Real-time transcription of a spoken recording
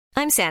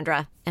I'm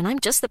Sandra, and I'm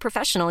just the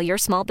professional your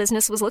small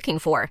business was looking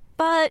for.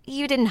 But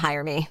you didn't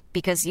hire me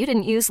because you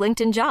didn't use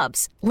LinkedIn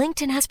Jobs.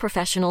 LinkedIn has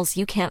professionals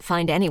you can't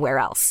find anywhere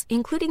else,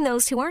 including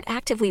those who aren't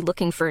actively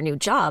looking for a new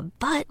job,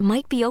 but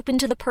might be open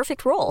to the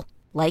perfect role,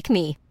 like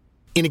me.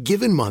 In a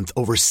given month,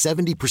 over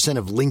 70%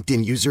 of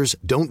LinkedIn users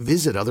don't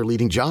visit other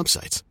leading job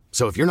sites.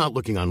 So if you're not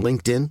looking on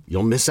LinkedIn,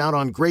 you'll miss out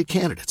on great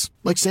candidates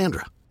like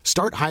Sandra.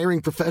 Start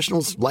hiring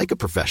professionals like a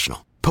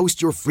professional.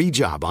 Post your free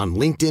job on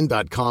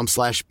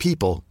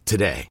linkedin.com/people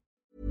today.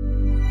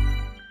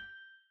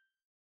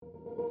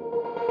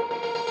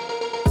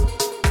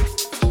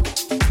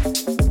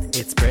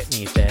 It's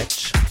Britney,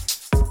 bitch.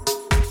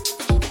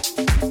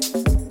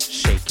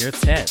 Shake your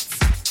tits.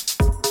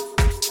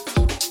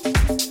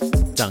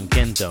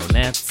 Dunkin'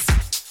 Donuts.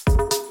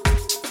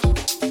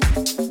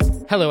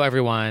 Hello,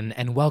 everyone,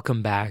 and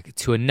welcome back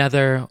to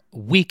another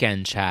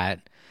weekend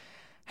chat.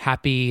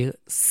 Happy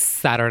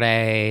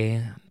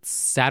Saturday.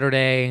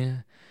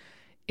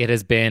 It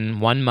has been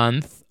 1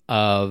 month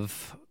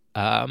of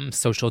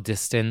social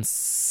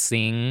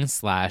distancing /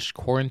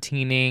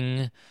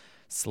 quarantining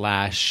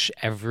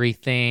 /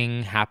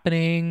 everything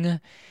happening.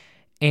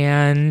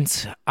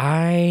 And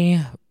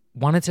I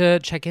wanted to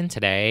check in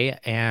today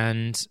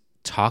and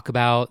talk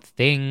about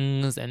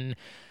things. And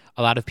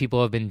a lot of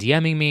people have been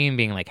DMing me and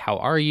being like, how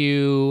are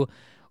you?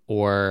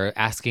 Or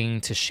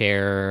asking to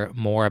share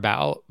more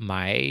about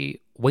my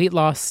weight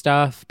loss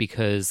stuff,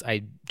 because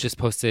I just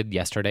posted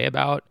yesterday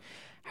about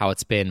how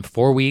it's been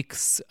 4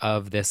 weeks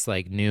of this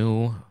like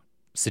new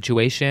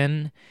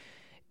situation.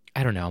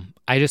 I don't know.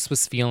 I just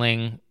was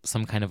feeling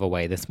some kind of a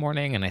way this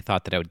morning, and I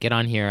thought that I would get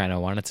on here and I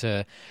wanted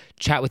to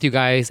chat with you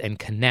guys and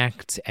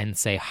connect and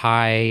say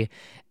hi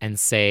and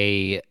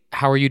say,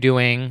 how are you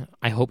doing?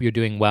 I hope you're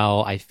doing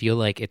well. I feel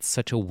like it's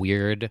such a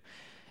weird,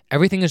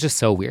 everything is just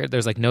so weird.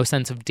 There's like no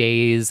sense of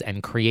days,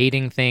 and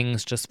creating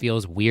things just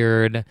feels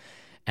weird.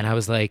 And I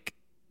was like,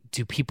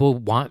 do people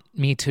want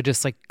me to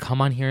just like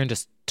come on here and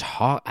just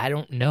talk? I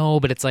don't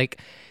know, but it's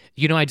like,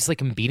 you know, I just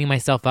like am beating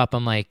myself up.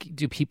 I'm like,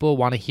 do people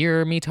want to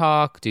hear me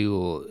talk?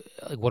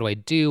 What do I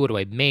do? What do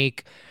I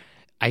make?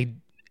 I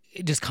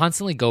just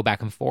constantly go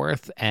back and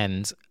forth,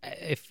 and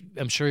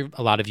I'm sure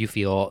a lot of you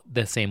feel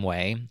the same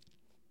way.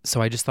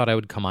 So I just thought I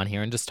would come on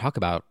here and just talk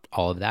about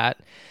all of that,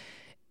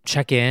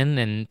 check in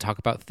and talk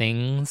about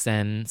things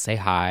and say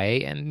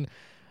hi. And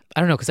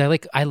I don't know,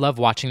 because I love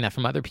watching that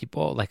from other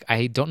people. Like,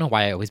 I don't know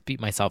why I always beat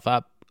myself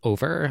up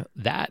over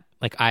that.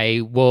 Like, I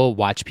will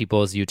watch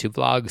people's YouTube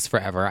vlogs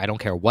forever. I don't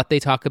care what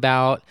they talk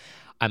about.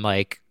 I'm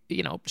like,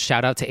 you know,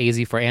 shout out to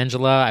AZ for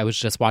Angela. I was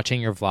just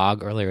watching your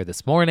vlog earlier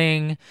this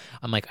morning.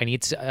 I'm like, I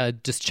need to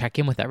just check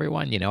in with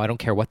everyone. You know, I don't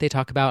care what they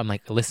talk about. I'm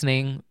like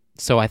listening.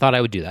 So I thought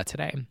I would do that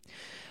today.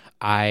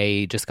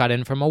 I just got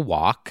in from a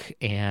walk,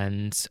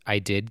 and I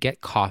did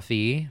get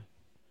coffee.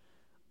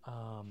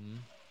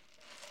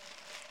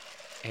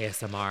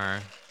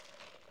 ASMR.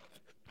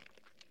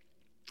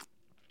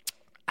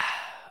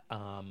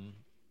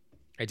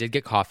 I did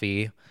get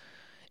coffee,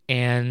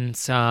 and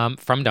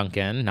from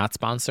Dunkin', not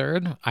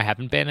sponsored. I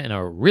haven't been in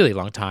a really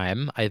long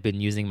time. I've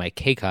been using my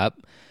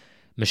K-Cup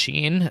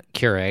machine,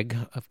 Keurig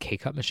of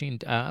K-Cup machine.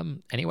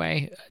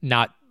 Anyway,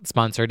 not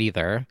sponsored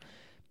either.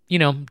 You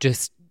know,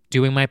 just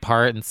doing my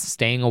part and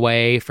staying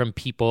away from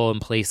people and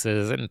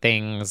places and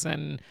things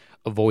and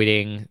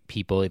avoiding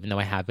people, even though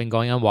I have been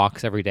going on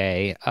walks every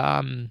day.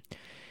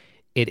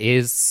 It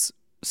is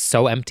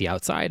so empty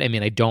outside. I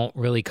mean, I don't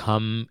really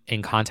come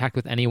in contact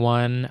with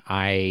anyone.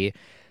 I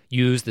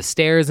use the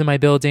stairs in my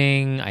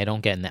building. I don't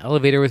get in the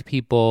elevator with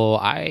people.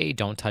 I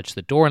don't touch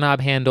the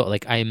doorknob handle.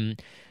 Like, I'm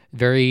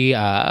very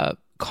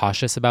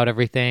cautious about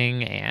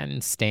everything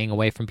and staying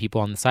away from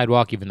people on the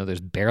sidewalk, even though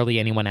there's barely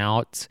anyone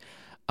out.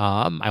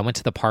 I went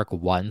to the park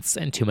once,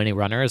 and too many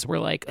runners were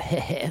like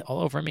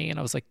all over me, and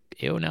I was like,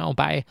 ew, no,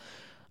 bye.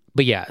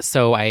 But yeah,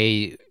 so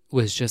I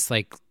was just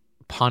like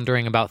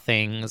pondering about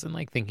things and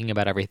like thinking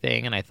about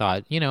everything, and I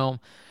thought, you know,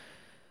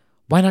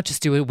 why not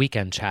just do a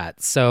weekend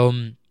chat? So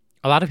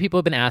a lot of people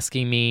have been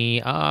asking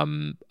me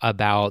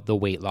about the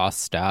weight loss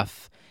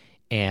stuff,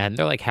 and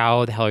they're like,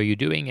 how the hell are you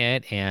doing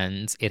it?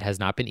 And it has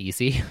not been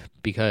easy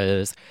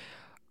because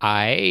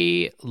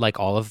I, like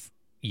all of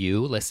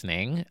you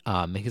listening,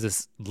 because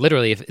this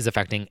literally is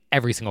affecting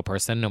every single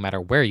person, no matter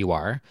where you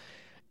are,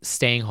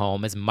 staying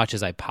home as much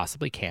as I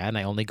possibly can.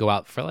 I only go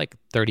out for like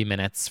 30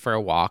 minutes for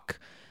a walk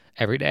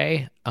every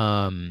day.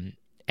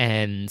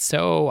 And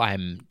so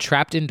I'm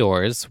trapped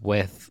indoors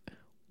with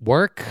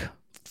work,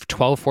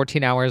 12,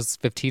 14 hours,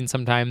 15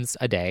 sometimes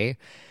a day,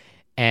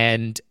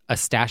 and a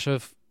stash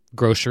of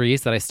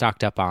groceries that I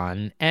stocked up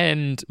on,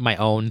 and my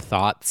own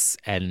thoughts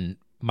and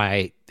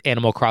my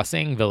Animal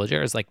Crossing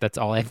villagers. Like, that's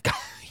all I've got,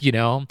 you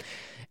know?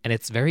 And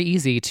it's very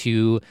easy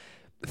to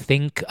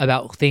think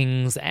about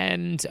things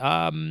and,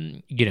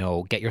 you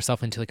know, get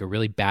yourself into like a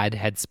really bad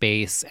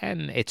headspace.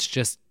 And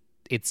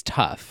it's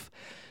tough.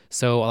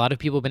 So a lot of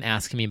people have been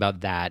asking me about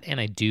that. And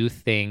I do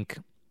think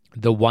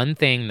the one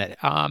thing that,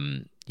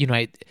 you know,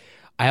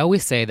 I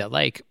always say that,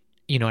 like,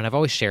 you know, and I've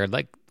always shared,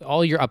 like,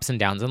 all your ups and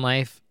downs in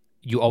life,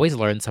 you always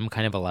learn some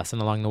kind of a lesson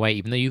along the way,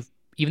 even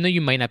though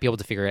you might not be able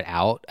to figure it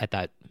out at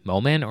that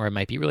moment, or it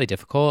might be really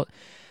difficult.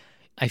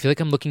 I feel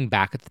like I'm looking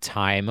back at the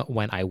time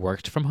when I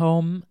worked from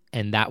home,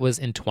 and that was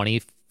in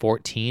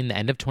 2014, the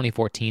end of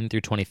 2014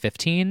 through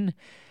 2015,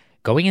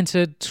 going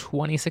into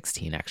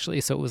 2016,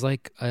 actually. So it was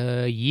like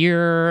a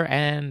year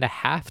and a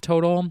half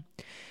total.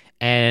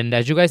 And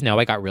as you guys know,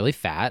 I got really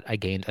fat. I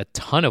gained a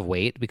ton of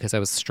weight because I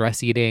was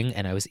stress eating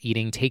and I was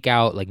eating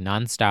takeout like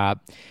nonstop.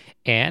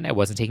 And I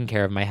wasn't taking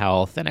care of my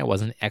health, and I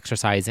wasn't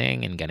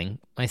exercising and getting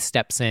my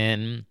steps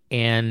in.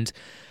 And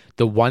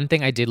the one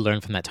thing I did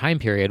learn from that time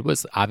period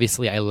was,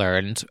 obviously I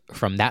learned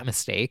from that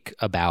mistake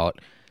about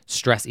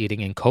stress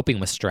eating and coping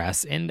with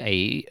stress in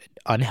a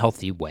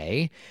unhealthy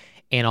way,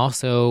 and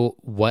also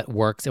what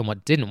works and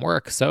what didn't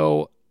work.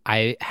 So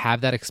I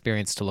have that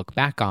experience to look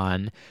back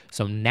on.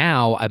 So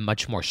now I'm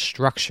much more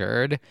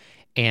structured,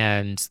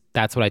 and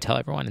that's what I tell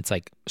everyone. It's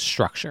like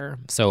structure.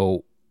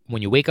 So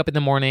when you wake up in the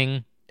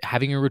morning,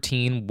 having a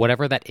routine,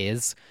 whatever that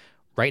is.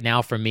 Right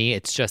now for me,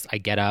 it's just I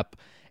get up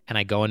and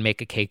I go and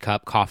make a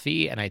K-cup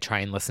coffee, and I try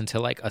and listen to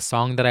like a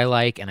song that I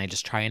like, and I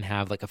just try and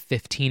have like a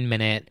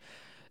 15-minute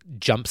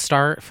jump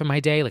start for my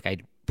day. Like I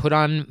put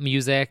on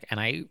music and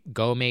I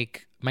go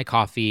make my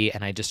coffee,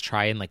 and I just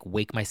try and like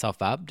wake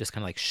myself up, just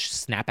kind of like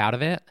snap out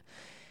of it.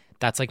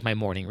 That's like my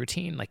morning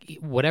routine. Like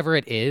whatever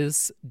it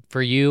is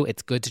for you,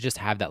 it's good to just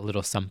have that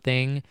little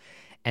something.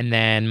 And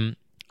then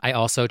I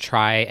also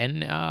try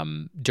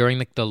and during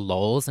like the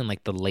lulls and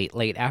like the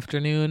late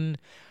afternoon,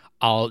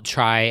 I'll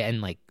try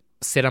and like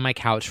sit on my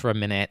couch for a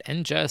minute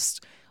and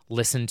just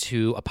listen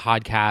to a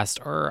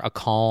podcast or a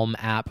Calm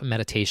app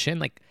meditation.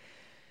 Like,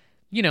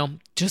 you know,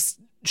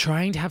 just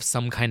trying to have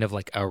some kind of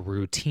like a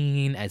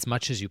routine as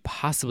much as you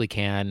possibly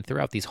can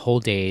throughout these whole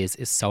days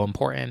is so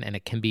important. And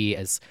it can be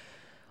as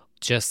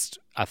just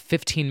a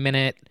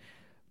 15-minute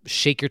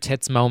shake your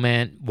tits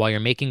moment while you're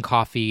making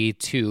coffee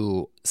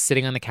to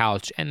sitting on the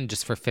couch and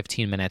just for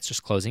 15 minutes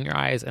just closing your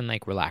eyes and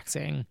like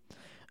relaxing.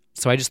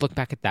 So I just look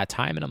back at that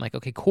time and I'm like,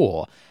 okay,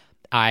 cool.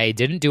 I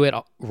didn't do it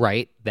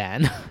right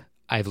then.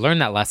 I've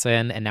learned that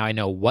lesson, and now I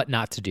know what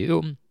not to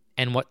do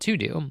and what to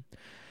do.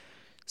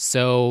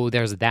 So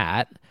there's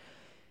that.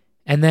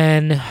 And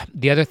then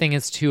the other thing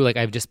is too, like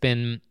I've just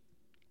been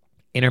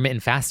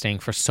intermittent fasting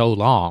for so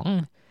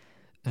long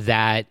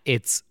that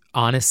it's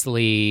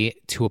honestly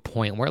to a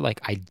point where like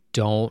I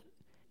don't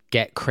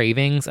get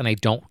cravings and I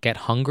don't get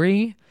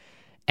hungry.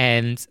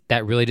 And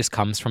that really just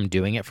comes from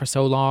doing it for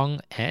so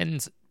long.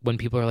 And when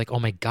people are like, oh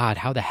my God,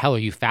 how the hell are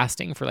you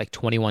fasting for like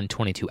 21,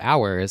 22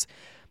 hours?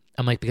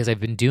 I'm like, because I've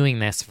been doing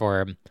this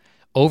for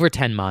over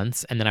 10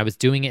 months. And then I was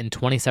doing it in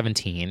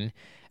 2017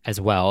 as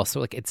well.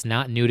 So like, it's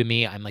not new to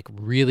me. I'm like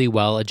really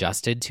well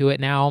adjusted to it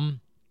now.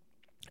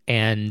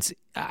 And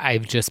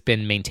I've just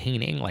been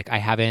maintaining, like I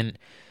haven't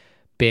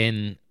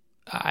been,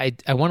 I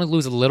want to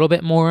lose a little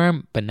bit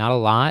more, but not a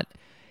lot.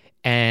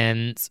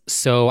 And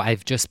so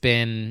I've just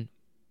been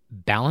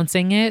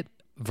balancing it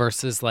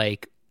versus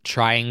like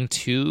trying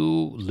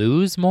to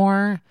lose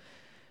more.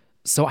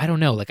 So I don't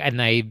know, like,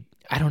 and I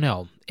don't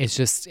know. It's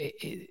just,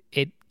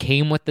 it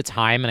came with the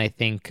time. And I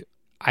think,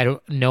 I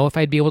don't know if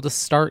I'd be able to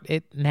start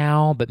it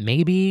now, but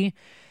maybe.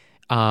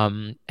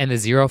 And the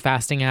Zero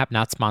Fasting app,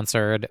 not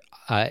sponsored,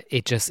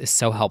 it just is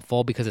so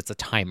helpful because it's a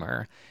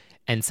timer.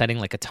 And setting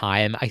like a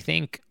time, I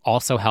think,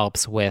 also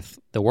helps with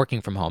the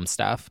working from home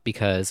stuff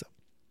because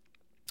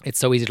it's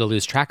so easy to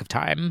lose track of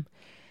time.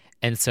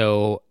 And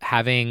so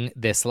having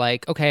this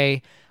like,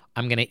 okay,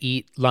 I'm going to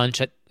eat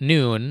lunch at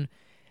noon,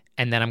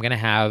 and then I'm going to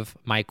have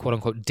my quote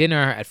unquote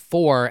dinner at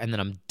 4, and then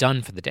I'm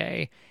done for the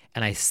day.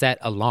 And I set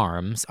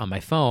alarms on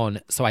my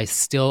phone, so I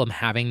still am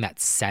having that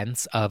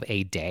sense of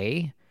a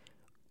day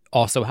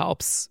also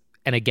helps.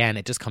 And again,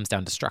 it just comes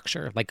down to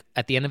structure. Like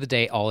at the end of the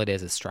day, all it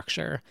is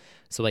structure.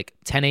 So like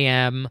 10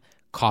 a.m.,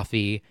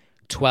 coffee,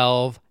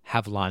 12,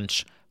 have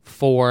lunch,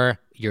 4,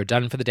 you're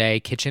done for the day.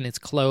 Kitchen is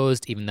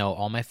closed, even though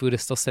all my food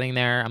is still sitting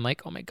there. I'm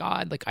like, oh my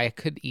God, like I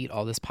could eat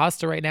all this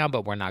pasta right now,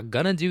 but we're not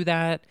gonna do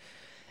that.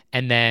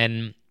 And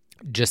then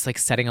just like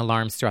setting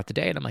alarms throughout the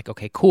day. And I'm like,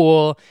 okay,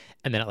 cool.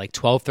 And then at like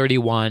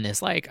 12:31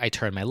 is like, I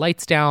turn my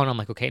lights down. I'm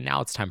like, okay,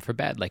 now it's time for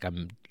bed. Like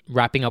I'm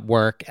wrapping up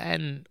work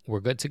and we're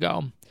good to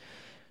go.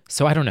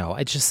 So I don't know.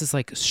 It just is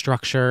like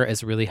structure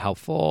is really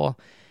helpful.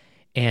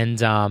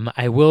 And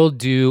I will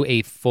do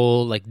a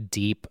full like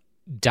deep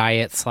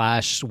diet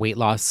 / weight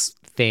loss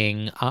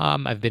thing.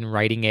 I've been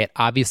writing it.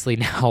 Obviously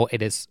now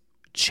it has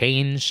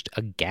changed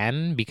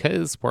again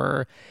because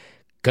we're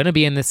going to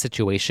be in this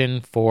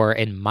situation for,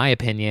 in my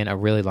opinion, a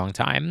really long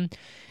time.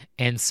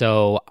 And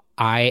so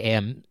I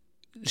am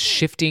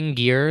shifting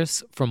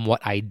gears from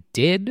what I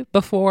did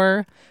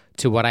before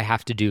to what I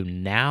have to do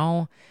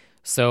now.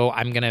 So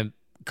I'm going to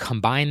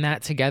combine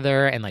that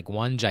together in like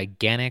one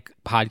gigantic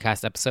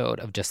podcast episode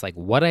of just like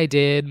what I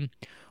did,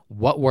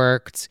 what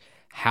worked,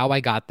 how I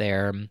got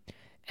there,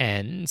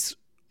 and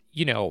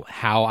you know,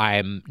 how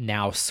I'm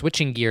now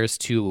switching gears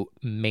to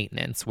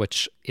maintenance,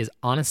 which is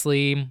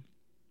honestly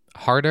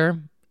harder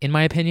in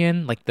my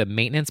opinion. Like the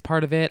maintenance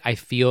part of it, I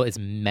feel is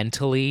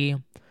mentally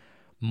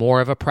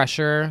more of a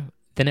pressure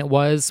than it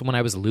was when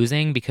I was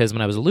losing, because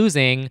when I was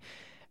losing,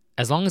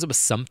 as long as it was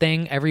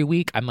something every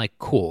week, I'm like,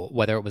 cool.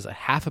 Whether it was a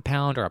half a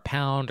pound or a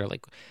pound, or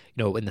like,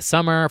 in the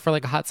summer for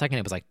like a hot second,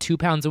 it was like 2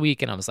 pounds a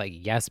week. And I was like,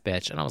 yes,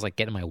 bitch. And I was like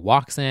getting my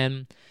walks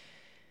in.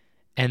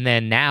 And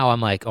then now I'm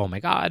like, oh my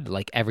God,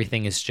 like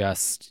everything is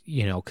just,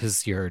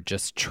 because you're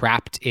just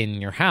trapped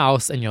in your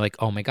house and you're like,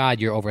 oh my God,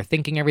 you're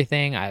overthinking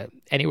everything.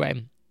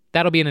 Anyway,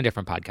 that'll be in a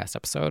different podcast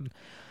episode.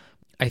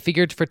 I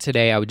figured for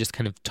today, I would just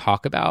kind of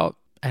talk about,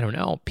 I don't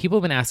know, people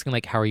have been asking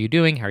like, how are you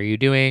doing? How are you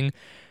doing?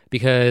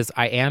 Because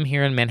I am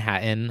here in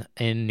Manhattan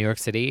in New York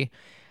City.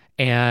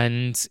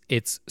 And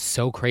it's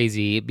so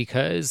crazy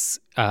because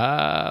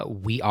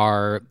we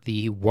are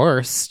the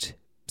worst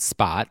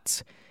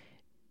spot,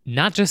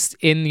 not just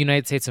in the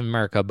United States of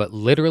America, but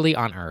literally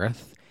on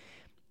Earth.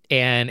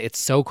 And it's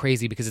so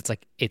crazy because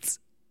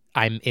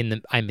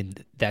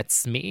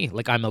that's me.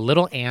 Like I'm a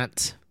little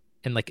ant,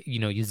 and like,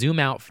 you zoom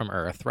out from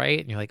Earth, right?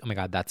 And you're like, oh my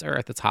God, that's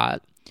Earth. It's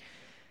hot.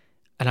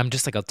 And I'm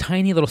just like a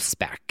tiny little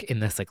speck in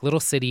this like little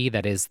city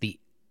that is the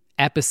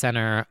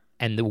epicenter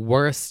and the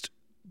worst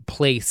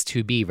place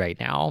to be right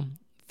now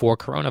for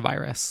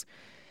coronavirus.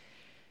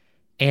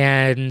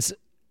 And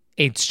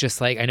it's just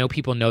like, I know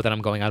people know that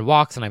I'm going on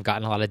walks, and I've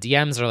gotten a lot of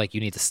DMs that are like,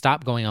 you need to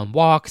stop going on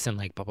walks and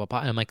like blah, blah, blah.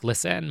 And I'm like,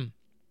 listen,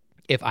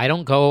 if I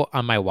don't go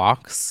on my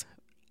walks,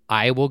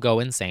 I will go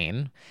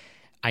insane.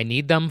 I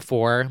need them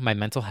for my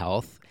mental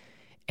health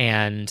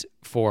and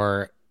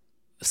for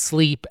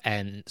sleep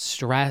and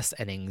stress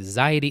and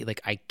anxiety.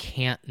 Like I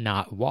can't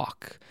not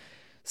walk.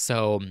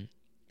 So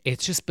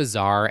it's just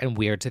bizarre and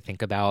weird to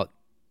think about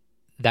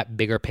that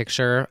bigger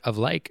picture of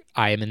like,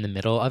 I am in the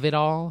middle of it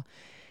all.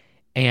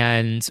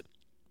 And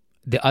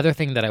the other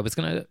thing that I was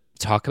going to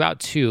talk about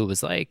too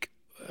was like,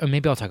 or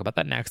maybe I'll talk about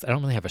that next. I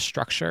don't really have a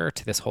structure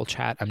to this whole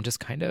chat. I'm just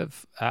kind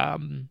of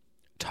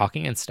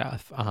talking and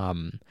stuff.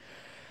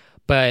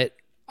 But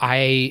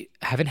I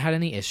haven't had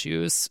any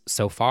issues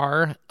so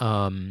far.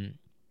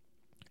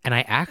 And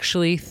I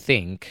actually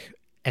think,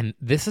 and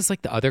this is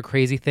like the other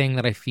crazy thing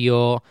that I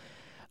feel,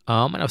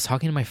 and I was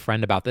talking to my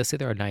friend about this the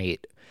other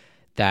night,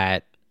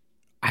 that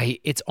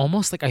it's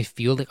almost like I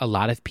feel like a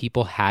lot of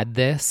people had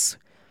this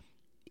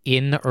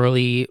in the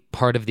early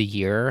part of the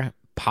year,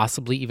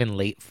 possibly even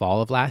late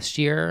fall of last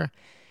year.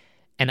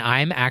 And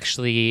I'm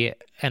actually,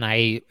 and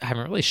I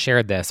haven't really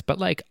shared this, but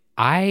like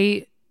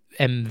I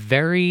am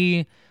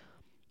very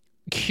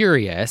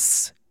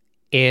curious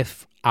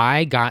if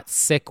I got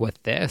sick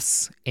with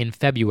this in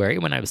February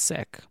when I was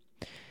sick.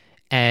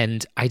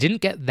 And I didn't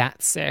get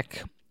that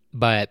sick,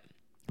 but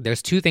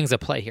there's two things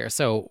at play here.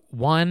 So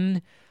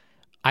one,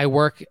 I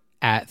work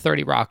at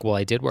 30 Rock. Well,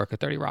 I did work at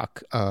 30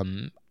 Rock.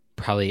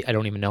 Probably, I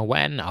don't even know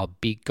when. I'll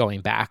be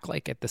going back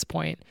like at this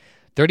point.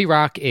 30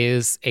 Rock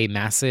is a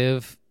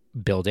massive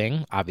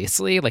building,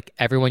 obviously. Like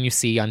everyone you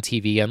see on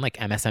TV on like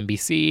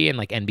MSNBC and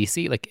like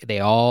NBC, like they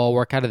all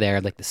work out of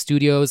there. Like the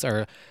studios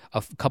are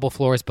a couple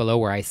floors below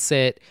where I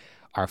sit.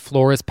 Our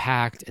floor is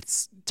packed.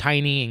 It's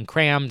tiny and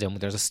crammed, and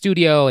there's a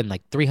studio, and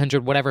like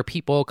 300 whatever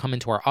people come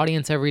into our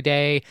audience every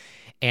day.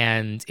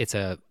 And it's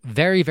a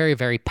very, very,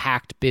 very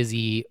packed,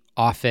 busy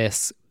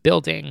office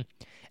building.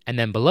 And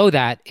then below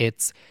that,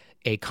 it's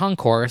a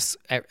concourse.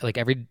 Like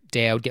every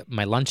day I would get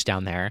my lunch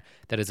down there.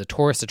 That is a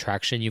tourist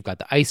attraction. You've got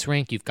the ice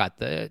rink, you've got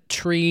the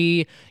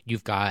tree,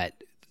 you've got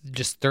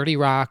just 30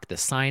 Rock, the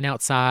sign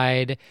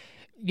outside.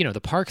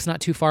 The park's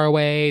not too far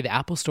away. The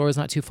Apple store is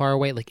not too far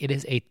away. Like it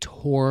is a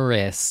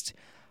tourist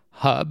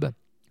hub.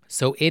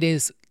 So it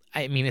is,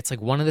 I mean, it's like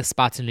one of the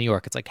spots in New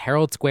York. It's like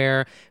Herald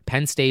Square,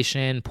 Penn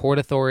Station, Port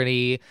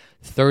Authority,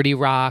 30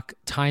 Rock,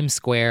 Times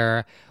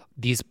Square,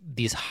 these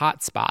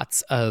hot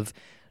spots of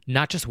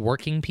not just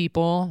working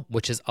people,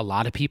 which is a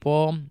lot of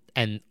people,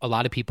 and a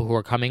lot of people who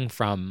are coming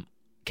from,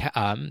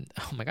 oh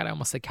my God, I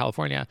almost said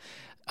California.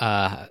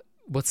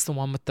 What's the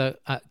one with the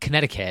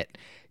Connecticut,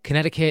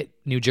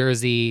 New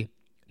Jersey,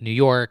 New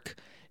York,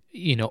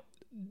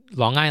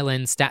 Long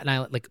Island, Staten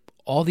Island, like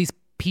all these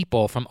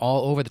people from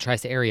all over the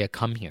tri-state area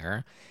come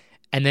here.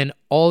 And then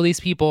all these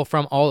people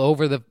from all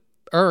over the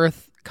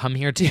earth come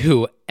here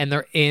too. And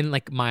they're in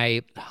like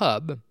my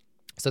hub.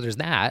 So there's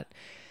that.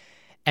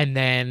 And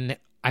then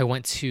I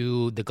went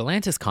to the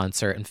Galantis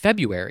concert in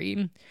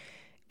February.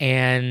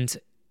 And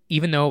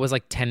even though it was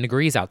like 10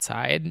 degrees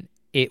outside,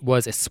 it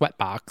was a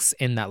sweatbox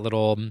in that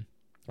little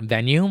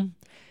venue.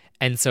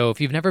 And so if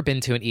you've never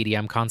been to an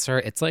EDM concert,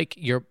 it's like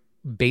you're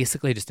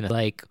basically just in a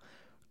like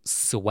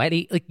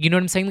sweaty, like, you know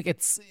what I'm saying? Like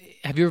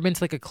have you ever been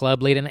to like a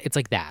club late at night? It's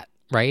like that,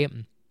 right?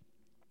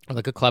 Or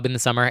like a club in the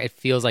summer. It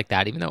feels like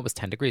that, even though it was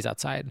 10 degrees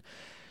outside.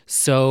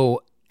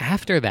 So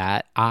after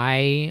that,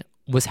 I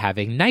was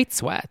having night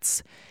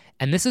sweats.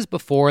 And this is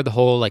before the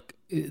whole like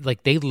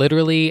they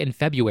literally in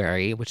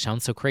February, which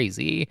sounds so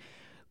crazy,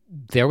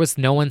 there was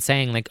no one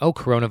saying like, oh,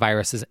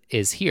 coronavirus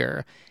is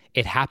here.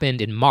 It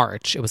happened in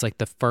March. It was like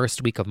the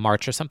first week of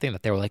March or something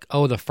that they were like,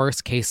 oh, the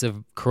first case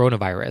of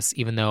coronavirus,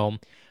 even though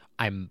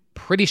I'm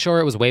pretty sure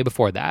it was way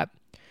before that.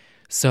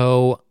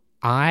 So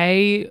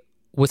I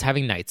was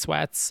having night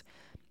sweats.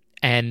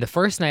 And the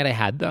first night I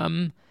had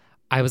them,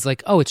 I was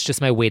like, oh, it's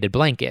just my weighted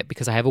blanket,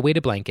 because I have a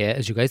weighted blanket,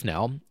 as you guys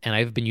know, and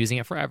I've been using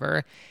it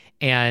forever.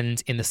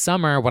 And in the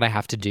summer, what I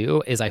have to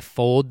do is I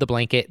fold the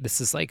blanket.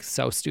 This is like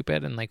so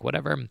stupid and like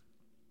whatever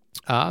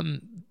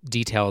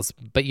details,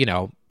 but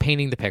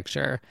painting the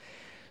picture.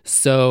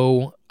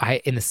 So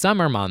in the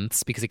summer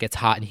months, because it gets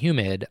hot and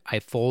humid, I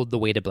fold the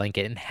weighted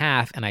blanket in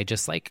half and I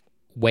just like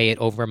weigh it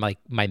over my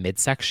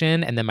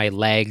midsection, and then my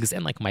legs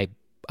and like my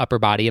upper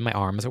body and my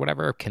arms or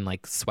whatever can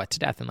like sweat to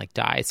death and like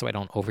die so I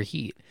don't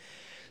overheat.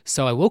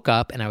 So I woke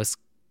up and I was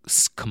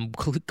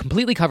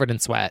completely covered in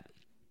sweat.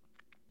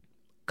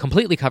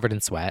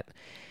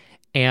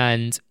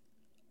 And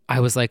I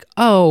was like,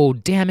 oh,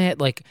 damn it.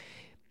 Like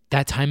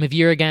that time of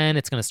year again,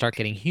 it's going to start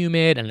getting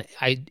humid. And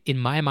in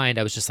my mind,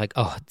 I was just like,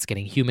 oh, it's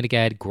getting humid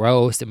again.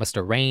 Gross. It must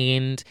have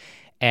rained.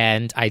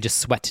 And I just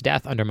sweat to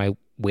death under my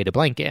weighted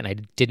blanket. And I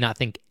did not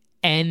think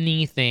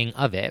anything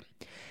of it.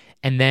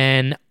 And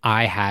then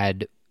I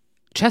had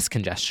chest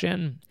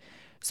congestion.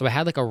 So I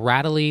had like a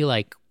rattly,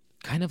 like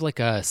kind of like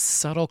a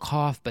subtle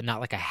cough, but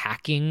not like a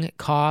hacking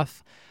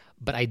cough.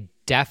 But I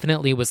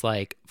definitely was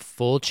like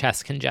full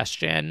chest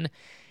congestion.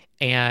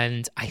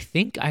 And I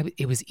think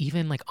it was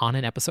even like on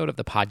an episode of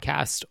the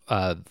podcast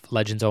of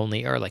Legends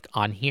Only, or like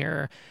on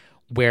here,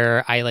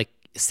 where I like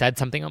said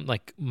something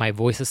like my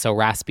voice is so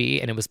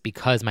raspy, and it was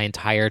because my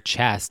entire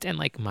chest and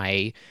like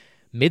my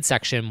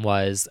midsection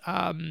was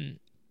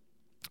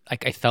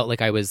like I felt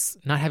like I was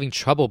not having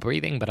trouble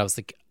breathing, but I was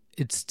like,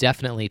 it's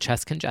definitely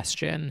chest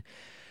congestion.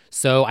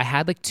 So I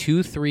had like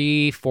 2,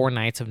 3, 4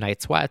 nights of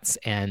night sweats,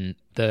 and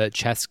the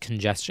chest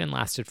congestion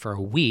lasted for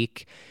a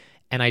week.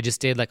 And I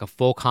just did like a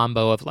full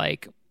combo of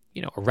like,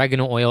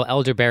 oregano oil,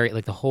 elderberry,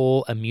 like the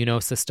whole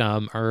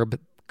immunosystem herb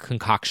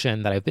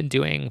concoction that I've been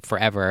doing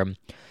forever,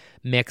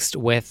 mixed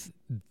with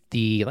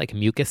the like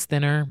mucus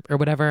thinner or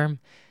whatever.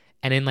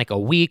 And in like a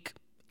week,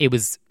 it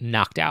was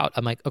knocked out.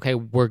 I'm like, okay,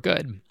 we're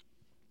good.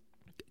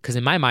 Because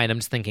in my mind, I'm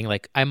just thinking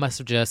like, I must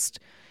have just,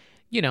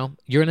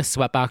 you're in a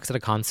sweatbox at a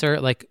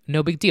concert, like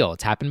no big deal.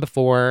 It's happened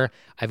before.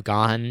 I've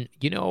gone,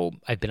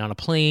 I've been on a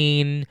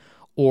plane,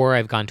 or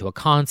I've gone to a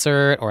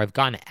concert, or I've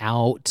gone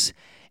out,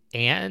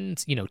 and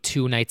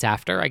 2 nights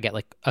after I get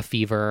like a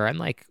fever, and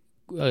like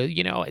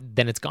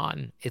then it's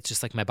gone. It's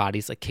just like my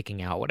body's like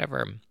kicking out,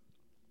 whatever.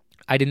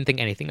 I didn't think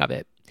anything of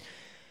it.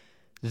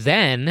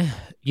 Then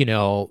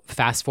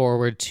fast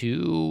forward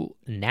to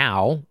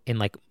now in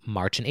like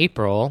March and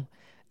April,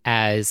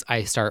 as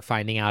I start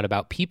finding out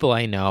about people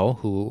I know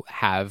who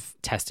have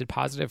tested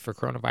positive for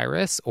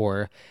coronavirus,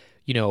 or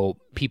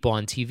people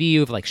on TV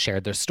who've like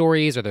shared their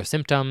stories or their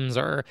symptoms,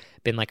 or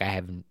been like, I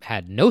have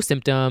had no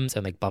symptoms,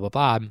 and like blah, blah,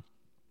 blah.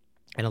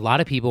 And a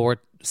lot of people were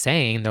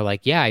saying, they're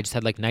like, yeah, I just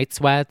had like night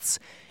sweats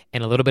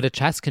and a little bit of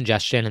chest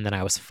congestion, and then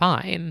I was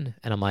fine.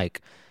 And I'm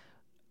like,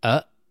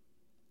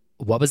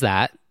 what was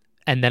that?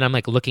 And then I'm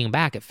like looking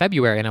back at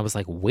February, and I was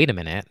like, wait a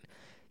minute.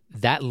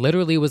 That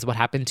literally was what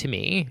happened to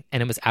me.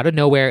 And it was out of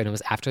nowhere. And it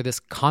was after this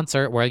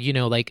concert where,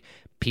 like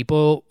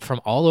people from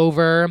all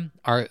over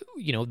are,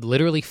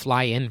 literally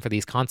fly in for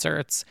these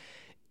concerts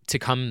to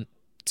come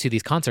to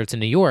these concerts in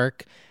New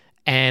York.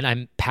 And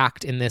I'm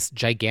packed in this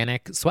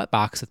gigantic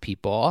sweatbox with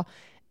people.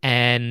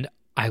 And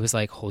I was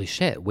like, holy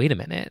shit, wait a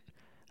minute.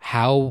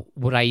 How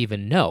would I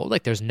even know?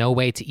 Like, there's no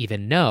way to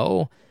even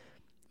know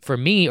for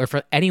me or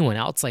for anyone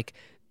else, like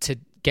to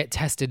get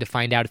tested to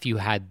find out if you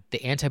had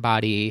the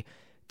antibody,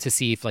 to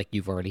see if like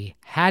you've already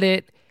had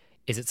it.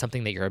 Is it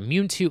something that you're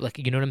immune to? Like,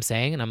 you know what I'm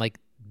saying? And I'm like,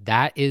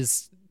 that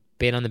is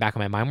been on the back of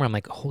my mind where I'm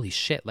like, holy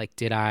shit, like,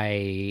 did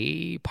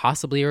I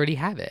possibly already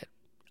have it?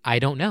 I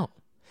don't know.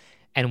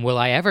 And will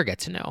I ever get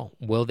to know?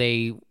 Will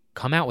they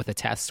come out with a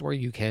test where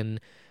you can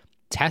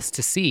test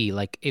to see,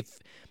 like, if,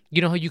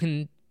 how you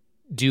can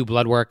do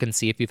blood work and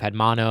see if you've had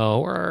mono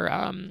or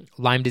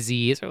Lyme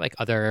disease or like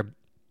other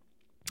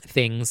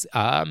things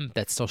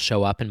that still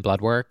show up in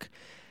blood work.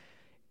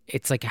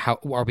 It's like, how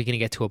are we going to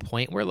get to a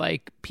point where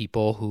like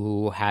people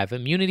who have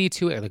immunity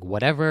to it or like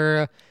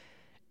whatever,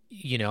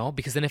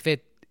 because then if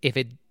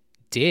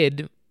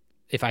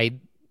I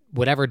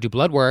whatever do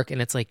blood work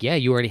and it's like, yeah,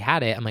 you already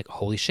had it. I'm like,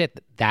 holy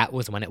shit, that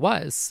was when it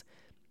was.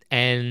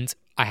 And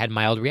I had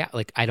mild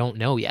like, I don't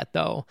know yet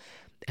though.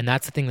 And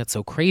that's the thing that's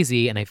so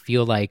crazy. And I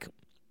feel like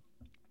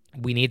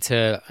we need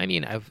to,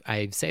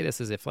 I say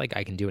this as if like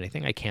I can do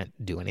anything. I can't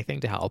do anything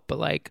to help, but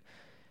like,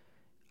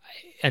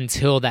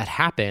 until that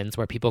happens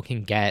where people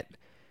can get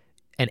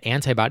an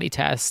antibody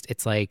test,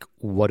 it's like,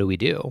 what do we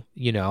do?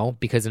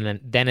 Because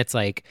then it's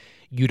like,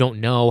 you don't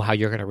know how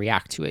you're going to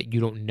react to it. You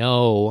don't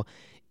know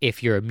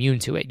if you're immune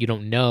to it. You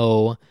don't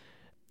know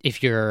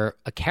if you're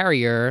a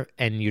carrier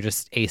and you're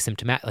just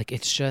asymptomatic. Like,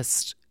 it's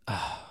just,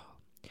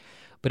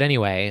 But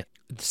anyway,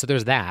 so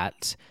there's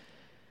that.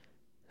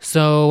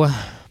 So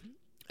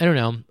I don't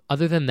know.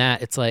 Other than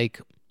that, it's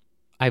like,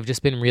 I've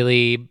just been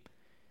really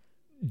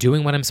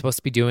doing what I'm supposed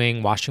to be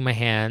doing, washing my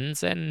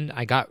hands. And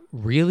I got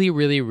really,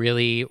 really,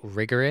 really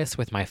rigorous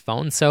with my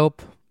phone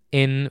soap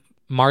in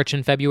March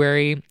and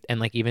February and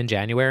like even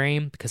January,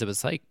 because it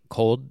was like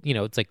cold,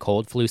 it's like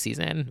cold flu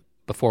season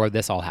before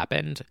this all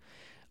happened.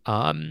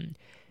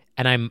 And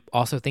And I'm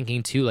also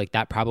thinking too, like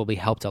that probably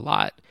helped a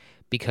lot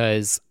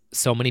because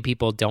so many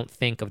people don't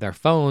think of their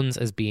phones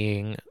as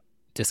being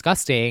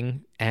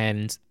disgusting,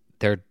 and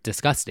they're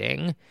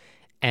disgusting.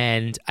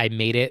 And I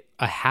made it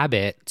a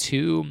habit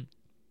to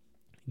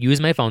use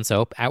my phone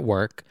soap at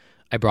work.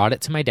 I brought it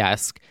to my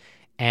desk,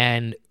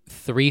 and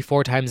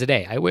 3-4 times a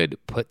day, I would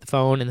put the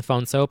phone in the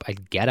phone soap.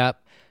 I'd get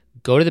up,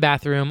 go to the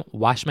bathroom,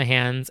 wash my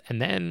hands,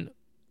 and then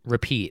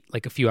repeat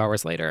like a few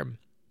hours later.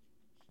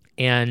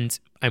 And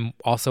I'm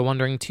also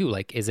wondering too,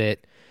 like, is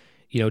it,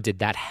 did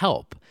that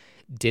help?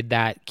 Did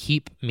that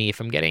keep me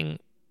from getting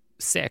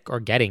sick or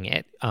getting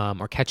it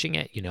or catching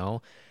it,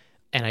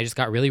 And I just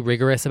got really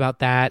rigorous about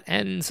that.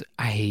 And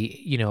I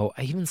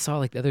even saw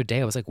like the other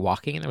day, I was like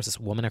walking and there was this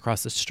woman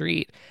across the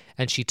street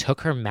and she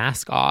took her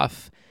mask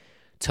off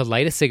to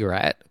light a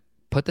cigarette,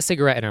 put the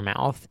cigarette in her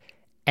mouth,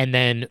 and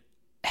then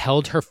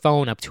held her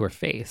phone up to her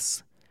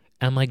face.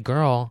 And I'm like,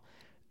 girl,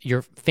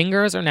 your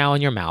fingers are now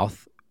in your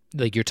mouth.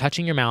 Like you're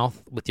touching your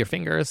mouth with your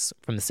fingers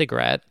from the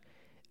cigarette.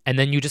 And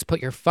then you just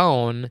put your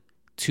phone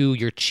to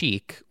your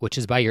cheek, which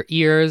is by your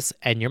ears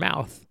and your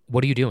mouth.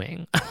 What are you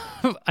doing?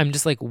 I'm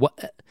just like,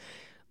 what?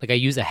 Like I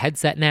use a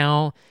headset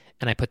now,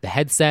 and I put the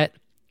headset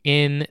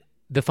in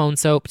the phone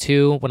soap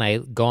too when I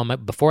go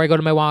before I go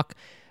to my walk,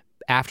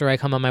 after I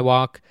come on my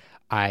walk,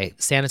 I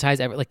sanitize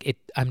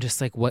I'm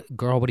just like, what,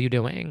 girl, what are you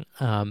doing?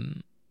 I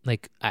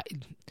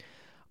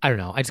don't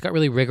know. I just got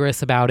really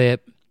rigorous about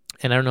it,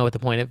 and I don't know what the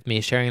point of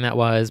me sharing that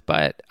was,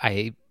 but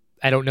I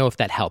don't know if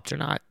that helped or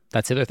not.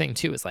 That's the other thing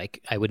too, is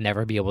like, I would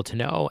never be able to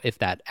know if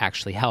that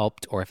actually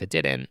helped or if it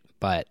didn't,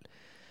 but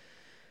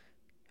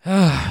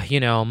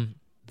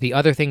the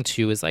other thing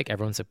too is like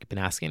everyone's been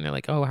asking, they're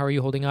like, oh, how are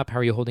you holding up? How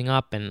are you holding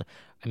up? And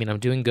I mean, I'm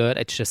doing good.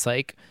 It's just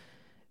like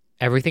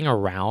everything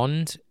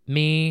around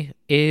me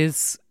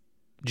is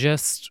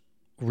just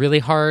really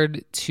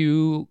hard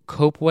to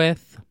cope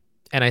with.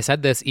 And I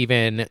said this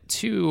even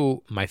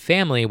to my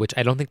family, which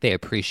I don't think they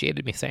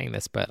appreciated me saying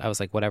this, but I was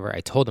like, whatever.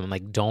 I told them,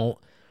 like, don't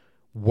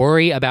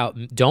worry about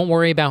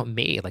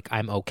me. Like,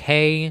 I'm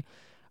okay.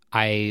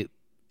 I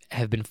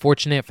have been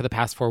fortunate for the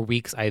past 4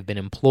 weeks. I've been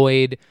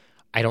employed.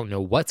 I don't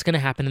know what's going to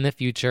happen in the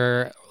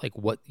future, like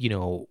what is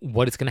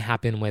going to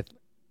happen with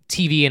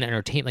TV and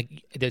entertainment.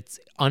 Like, it's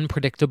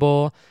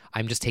unpredictable.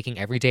 I'm just taking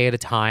every day at a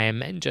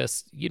time and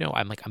just,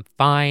 I'm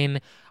fine.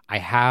 I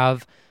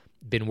have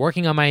been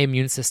working on my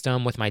immune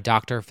system with my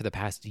doctor for the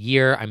past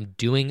year. I'm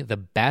doing the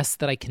best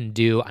that I can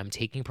do. I'm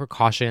taking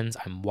precautions.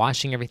 I'm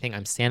washing everything.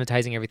 I'm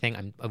sanitizing everything.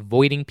 I'm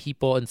avoiding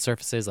people and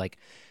surfaces. Like,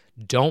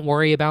 don't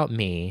worry about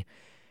me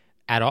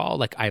at all.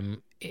 Like,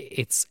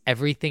 it's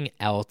everything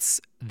else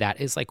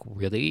that is like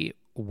really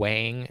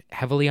weighing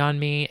heavily on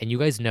me. And you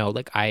guys know,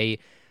 like, I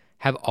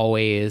have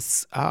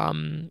always,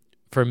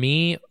 for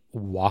me,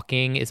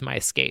 walking is my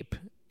escape.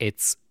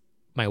 It's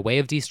my way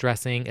of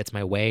de-stressing. It's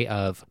my way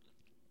of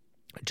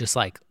just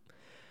like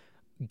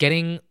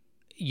getting,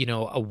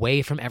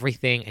 away from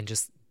everything and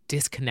just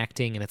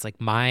disconnecting. And it's like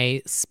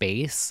my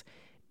space.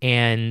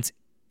 And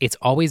it's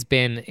always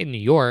been in New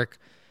York.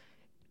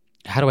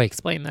 How do I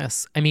explain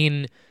this? I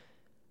mean,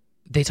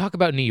 they talk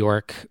about New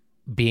York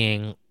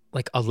being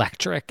like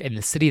electric and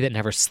the city that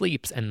never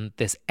sleeps and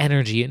this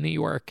energy in New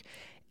York.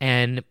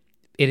 And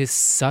it is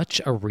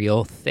such a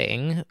real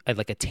thing,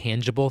 like a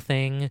tangible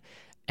thing.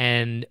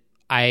 And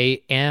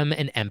I am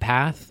an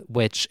empath,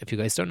 which if you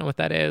guys don't know what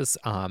that is,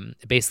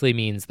 it basically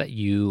means that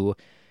you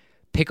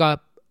pick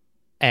up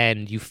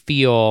and you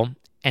feel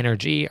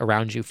energy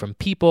around you from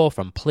people,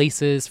 from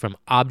places, from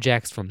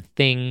objects, from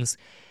things.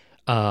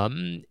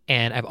 And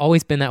I've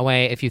always been that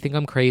way. If you think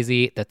I'm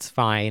crazy, that's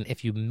fine.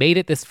 If you made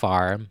it this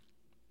far and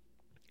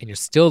you're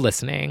still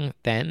listening,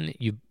 then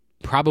you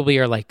probably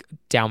are like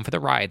down for the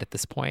ride at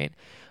this point.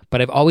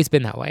 But I've always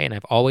been that way, and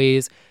I've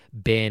always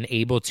been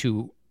able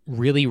to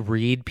really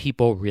read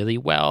people really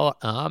well.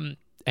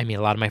 I mean,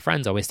 a lot of my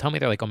friends always tell me,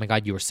 they're like, oh my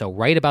God, you were so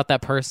right about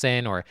that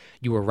person, or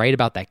you were right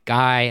about that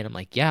guy. And I'm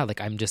like, yeah, like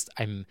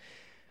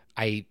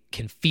I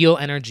can feel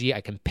energy.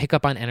 I can pick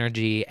up on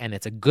energy, and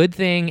it's a good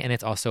thing. And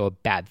it's also a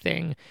bad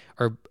thing,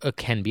 or it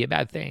can be a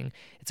bad thing.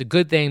 It's a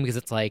good thing because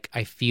it's like,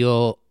 I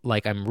feel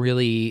like I'm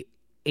really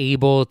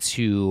able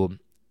to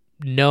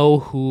know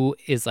who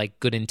is like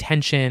good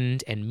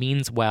intentioned and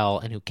means well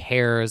and who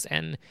cares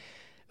and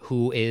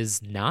who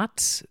is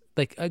not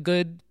like a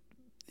good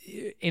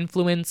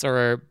influence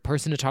or a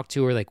person to talk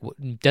to, or like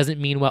doesn't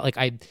mean well. Like,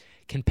 I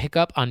can pick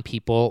up on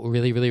people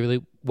really, really,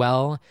 really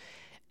well.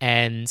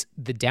 And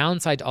the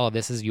downside to all of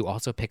this is you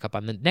also pick up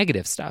on the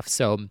negative stuff.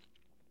 So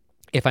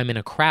if I'm in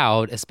a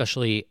crowd,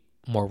 especially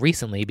more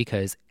recently,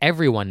 because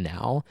everyone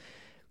now,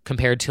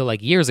 compared to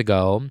like years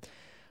ago,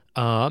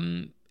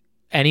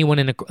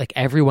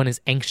 everyone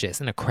is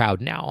anxious in a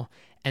crowd now.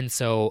 And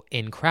so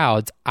in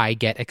crowds, I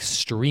get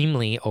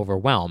extremely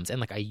overwhelmed. And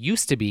like, I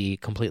used to be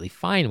completely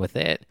fine with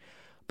it,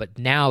 but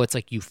now it's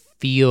like you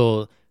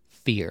feel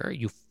fear,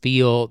 you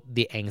feel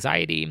the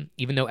anxiety.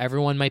 Even though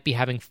everyone might be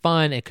having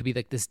fun, it could be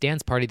like this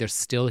dance party, there's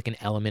still like an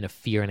element of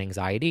fear and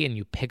anxiety, and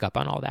you pick up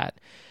on all that.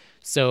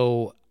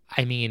 So,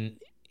 I mean,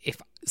 if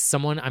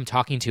someone I'm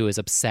talking to is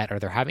upset or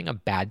they're having a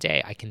bad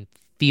day, I can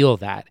feel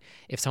that.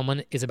 If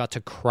someone is about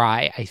to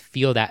cry, I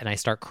feel that and I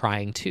start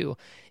crying too.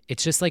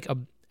 It's just like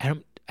I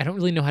don't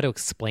really know how to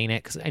explain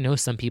it, because I know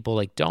some people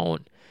like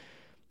don't.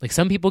 Like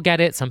some people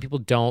get it, some people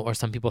don't, or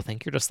some people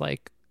think you're just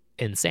like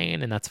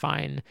insane, and that's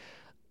fine.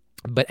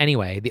 But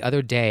anyway, the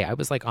other day I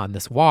was like on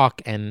this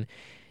walk, and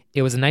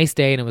it was a nice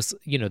day, and it was,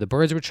 the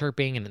birds were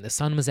chirping and the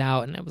sun was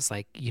out, and I was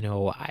like,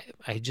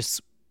 I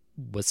just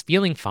was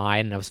feeling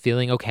fine and I was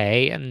feeling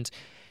okay. And,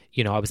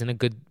 I was in a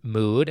good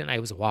mood, and I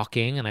was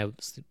walking and I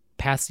was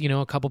past,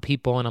 a couple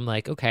people, and I'm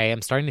like, okay,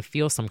 I'm starting to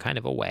feel some kind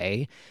of a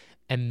way.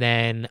 And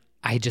then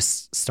I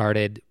just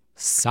started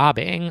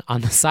sobbing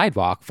on the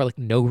sidewalk for like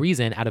no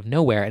reason, out of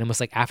nowhere. And it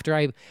was like after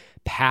I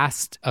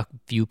passed a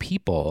few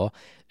people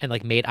and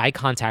like made eye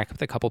contact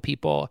with a couple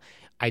people,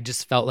 I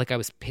just felt like I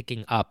was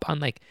picking up on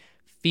like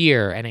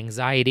fear and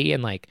anxiety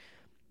and like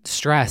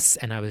stress.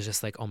 And I was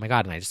just like, oh my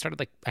God. And I just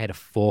started I had a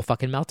full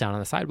fucking meltdown on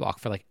the sidewalk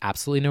for like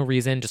absolutely no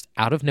reason, just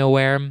out of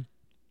nowhere.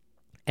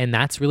 And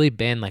that's really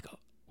been like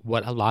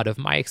what a lot of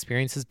my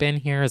experience has been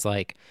here, is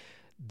like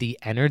the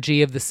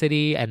energy of the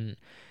city. And,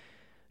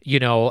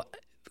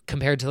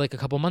 compared to like a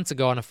couple months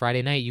ago on a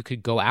Friday night, you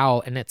could go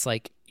out and it's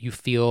like you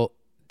feel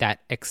that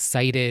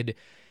excited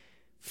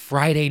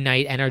Friday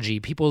night energy,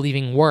 people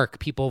leaving work,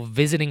 people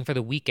visiting for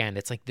the weekend.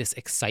 It's like this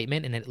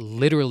excitement, and it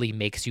literally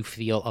makes you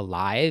feel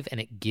alive, and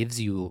it gives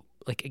you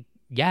it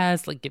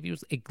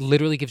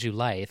literally gives you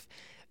life.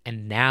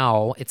 And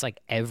now it's like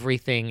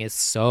everything is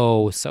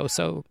so.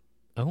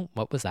 Oh,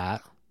 what was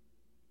that?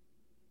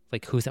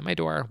 Like, who's at my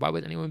door? Why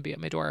would anyone be at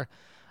my door?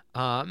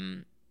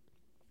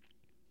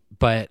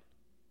 But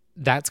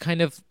that's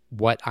kind of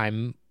what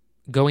I'm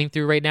going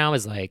through right now,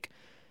 is like,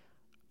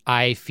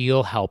 I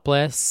feel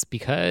helpless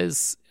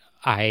because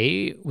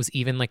I was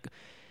even like,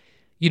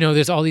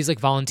 there's all these like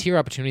volunteer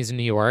opportunities in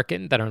New York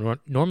and that are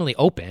normally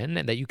open,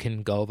 and that you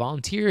can go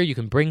volunteer, you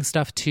can bring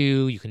stuff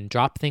to, you can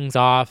drop things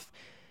off,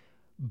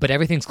 but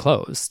everything's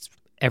closed.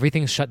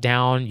 Everything's shut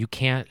down. You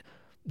can't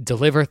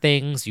deliver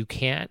things. You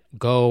can't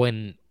go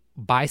and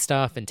buy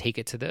stuff and take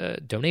it to the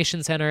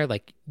donation center.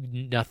 Like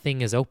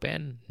nothing is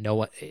open.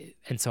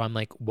 And so I'm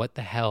like, what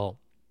the hell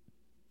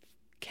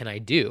can I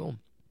do?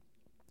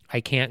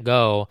 I can't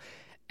go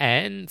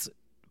and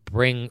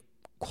bring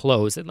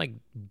clothes and like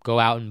go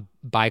out and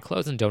buy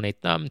clothes and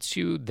donate them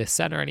to this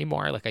center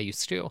anymore like I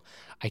used to.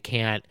 I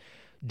can't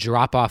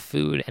drop off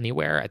food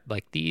anywhere at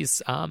like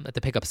these at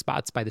the pickup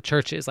spots by the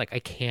churches. Like I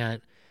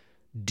can't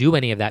do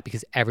any of that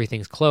because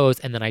everything's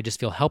closed. And then I just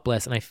feel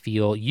helpless and I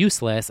feel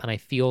useless and I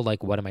feel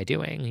like, what am I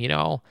doing?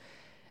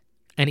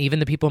 And even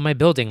the people in my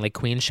building, like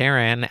Queen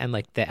Sharon and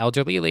like the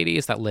elderly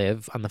ladies that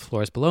live on the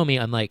floors below me,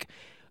 I'm like,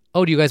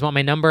 oh, do you guys want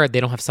my number?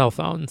 They don't have cell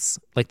phones.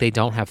 Like they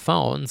don't have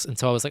phones. And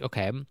so I was like,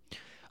 okay.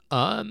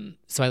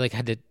 So I like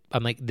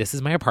I'm like, this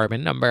is my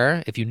apartment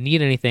number. If you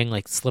need anything,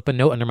 like slip a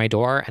note under my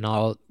door and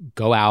I'll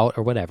go out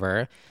or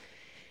whatever.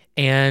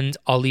 And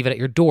I'll leave it at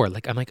your door.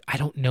 Like, I'm like, I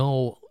don't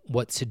know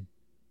what to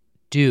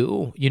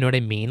do. You know what I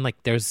mean?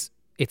 Like there's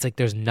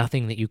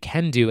nothing that you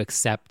can do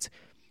except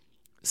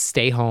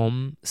stay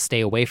home,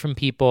 stay away from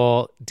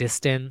people,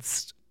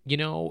 distanced,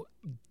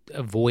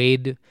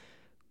 avoid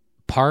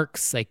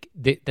parks. Like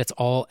that's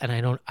all. And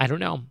I don't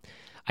know.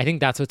 I think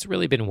that's what's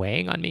really been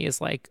weighing on me,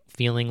 is like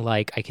feeling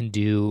like I can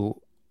do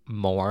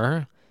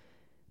more,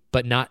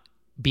 but not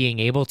being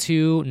able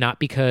to, not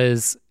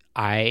because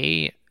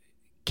I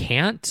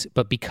can't,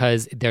 but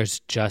because there's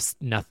just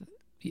nothing.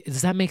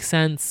 Does that make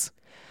sense?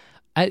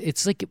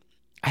 It's like,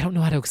 I don't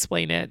know how to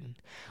explain it.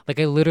 Like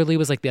I literally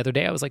was like the other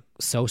day, I was like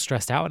so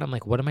stressed out and I'm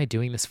like, what am I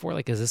doing this for?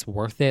 Like, is this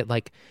worth it?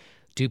 Like,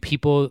 do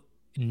people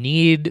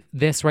need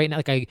this right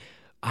now? Like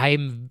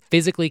I'm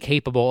physically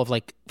capable of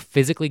like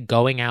physically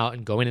going out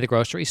and going to the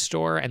grocery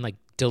store and like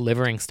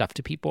delivering stuff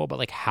to people. But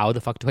like, how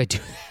the fuck do I do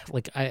that?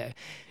 Like,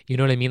 you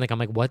know what I mean? Like, I'm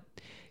like, what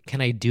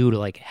can I do to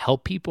like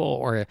help people?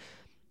 Or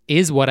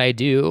is what I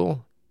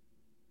do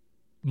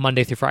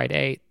Monday through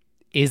Friday,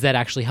 is that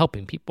actually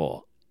helping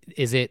people?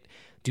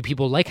 Do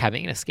people like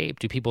having an escape?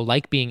 Do people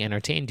like being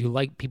entertained?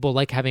 Do people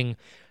like having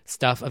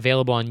stuff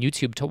available on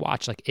YouTube to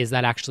watch? Like, is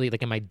that actually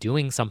like, am I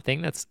doing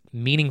something that's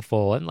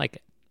meaningful? And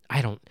like,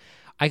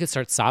 I could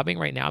start sobbing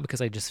right now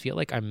because I just feel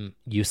like I'm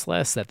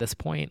useless at this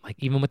point. Like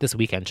even with this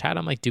weekend chat,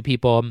 I'm like, do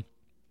people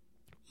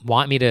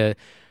want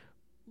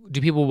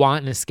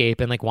an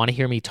escape and like want to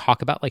hear me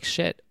talk about like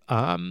shit?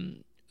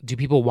 Do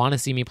people want to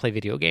see me play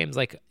video games?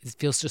 Like it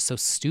feels just so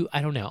stupid.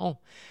 I don't know.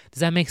 Does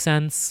that make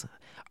sense?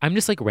 I'm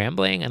just like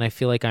rambling and I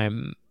feel like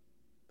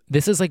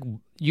this is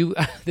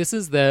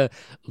the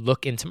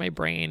look into my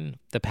brain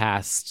the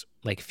past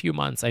like few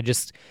months. I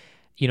just,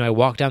 I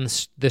walk down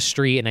the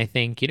street and I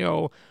think,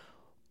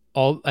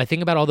 I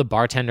think about all the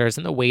bartenders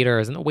and the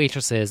waiters and the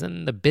waitresses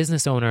and the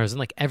business owners and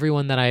like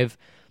everyone that I've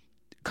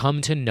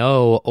come to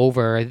know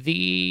over at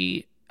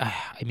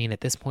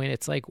this point,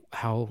 it's like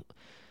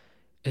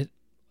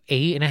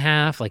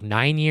 8.5, like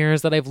 9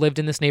 years that I've lived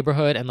in this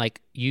neighborhood. And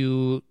like,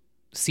 you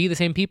see the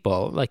same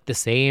people, like the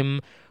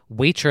same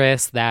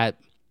waitress that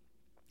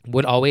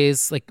would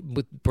always, like,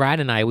 with Brad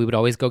and I, we would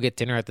always go get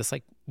dinner at this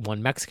like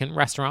one Mexican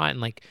restaurant,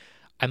 and like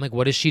I'm like,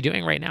 what is she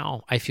doing right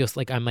now? I feel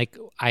like I'm like,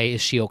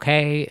 is she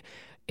okay?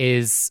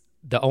 Is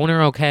the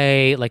owner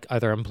okay? Like, are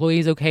their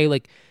employees okay?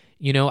 Like,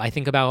 I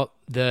think about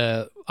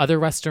the other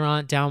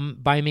restaurant down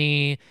by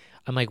me.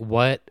 I'm like,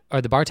 what are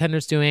the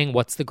bartenders doing?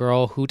 What's the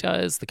girl who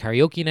does the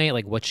karaoke night?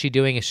 Like, what's she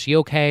doing? Is she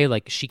okay?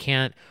 Like, she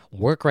can't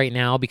work right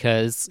now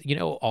because,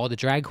 all the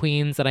drag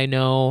queens that I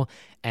know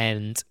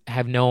and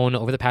have known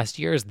over the past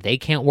years, they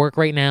can't work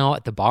right now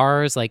at the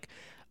bars. Like,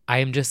 I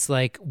am just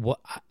like, what?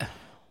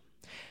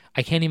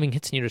 I can't even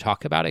continue to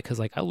talk about it because,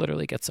 like, I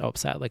literally get so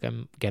upset. Like,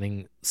 I'm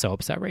getting so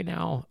upset right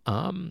now,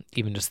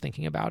 even just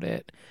thinking about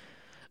it.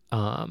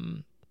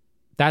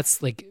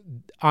 That's like,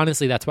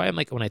 honestly, that's why I'm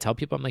like, when I tell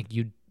people, I'm like,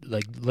 you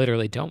like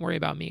literally don't worry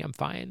about me. I'm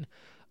fine.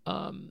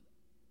 Oh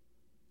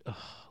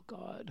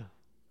God,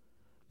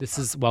 this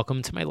is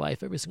welcome to my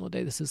life every single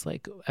day. This is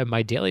like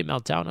my daily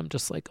meltdown. I'm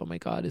just like, oh my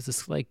God, is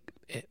this like,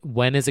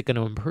 when is it going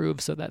to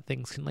improve so that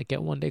things can like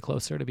get one day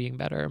closer to being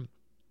better?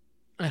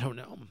 I don't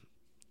know.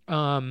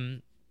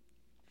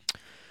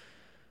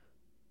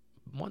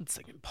 1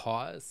 second,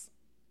 pause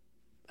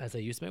as I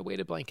use my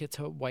weighted blanket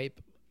to wipe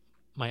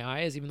my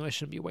eyes, even though I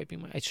shouldn't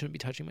be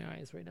touching my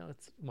eyes right now.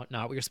 It's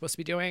not what you're supposed to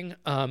be doing.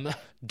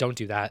 Don't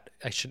do that.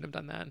 I shouldn't have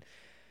done that.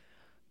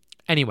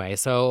 Anyway,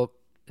 so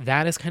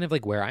that is kind of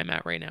like where I'm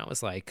at right now,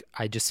 is like,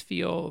 I just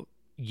feel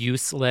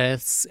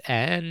useless,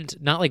 and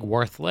not like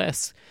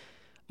worthless,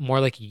 more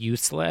like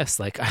useless.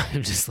 Like,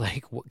 I'm just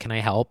like, what can I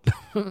help?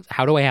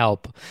 How do I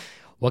help?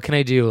 What can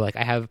I do? Like,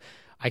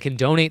 I can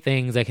donate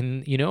things. I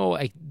can,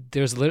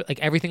 there's literally like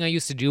everything I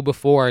used to do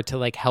before to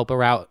like help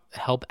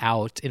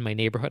out in my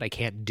neighborhood. I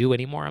can't do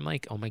anymore. I'm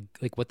like, oh my,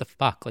 like, what the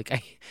fuck?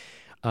 Like,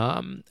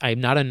 I'm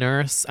not a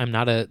nurse. I'm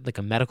not a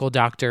medical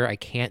doctor. I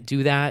can't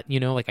do that.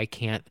 Like,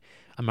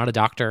 I'm not a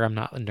doctor. I'm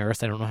not a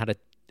nurse. I don't know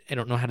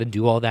how to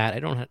do all that. I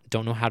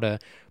don't know how to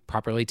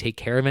properly take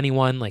care of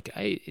anyone. Like,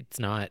 it's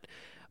not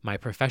my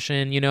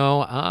profession,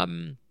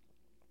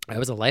 I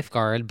was a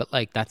lifeguard, but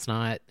like, that's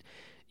not,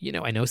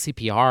 I know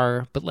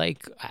CPR, but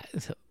like,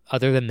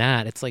 other than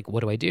that, it's like,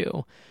 what do I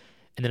do?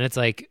 And then it's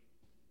like,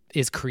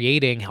 is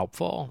creating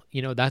helpful?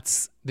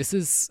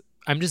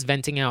 I'm just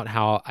venting out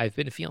how I've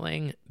been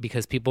feeling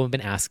because people have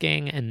been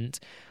asking, and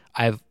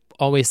I've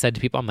always said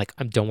to people, I'm like,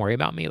 don't worry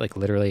about me. Like,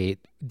 literally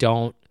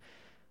don't.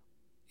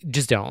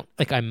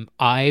 Like,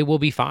 I will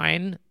be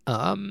fine.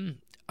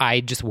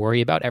 I just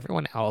worry about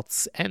everyone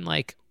else, and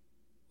like,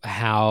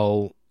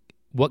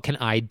 what can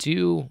I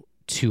do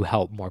to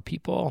help more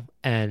people?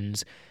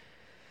 And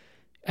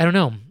I don't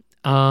know.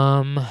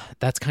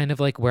 That's kind of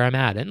like where I'm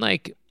at. And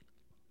like,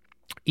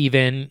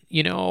 even,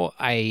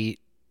 I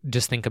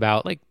just think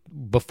about like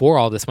before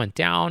all this went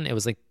down, it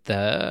was like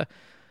I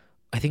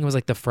think it was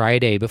like the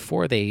Friday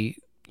before they,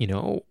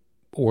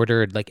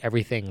 ordered like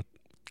everything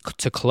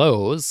to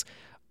close.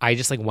 I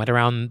just like went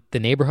around the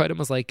neighborhood and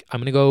was like, I'm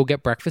going to go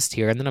get breakfast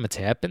here, and then I'm going to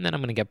tip, and then I'm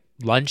going to get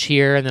lunch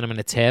here, and then I'm going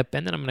to tip,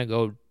 and then I'm going to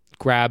go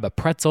grab a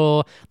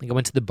pretzel. Like, I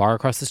went to the bar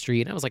across the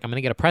street, and I was like, I'm going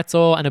to get a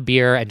pretzel and a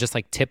beer and just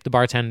like tip the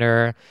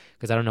bartender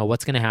because I don't know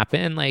what's going to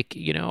happen. Like,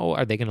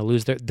 are they going to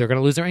lose they're going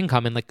to lose their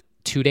income in like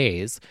 2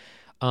 days.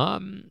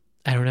 I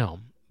don't know.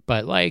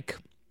 But like,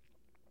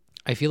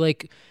 I feel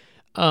like,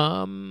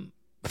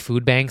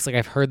 food banks, like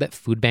I've heard that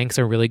food banks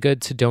are really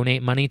good to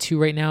donate money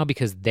to right now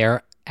because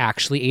they're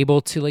actually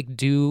able to like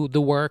do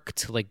the work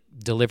to like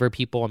deliver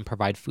people and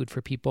provide food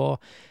for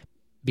people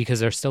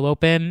because they're still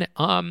open.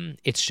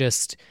 It's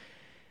just,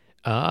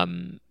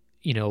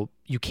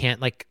 you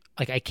can't like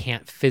I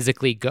can't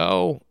physically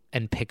go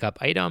and pick up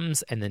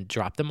items and then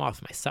drop them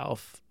off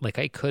myself like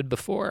I could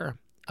before.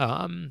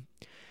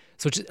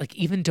 So just like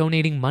even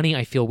donating money,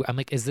 I'm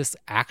like, is this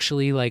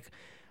actually like,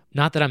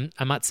 not that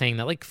I'm not saying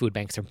that like food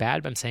banks are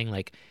bad, but I'm saying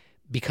like,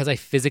 because I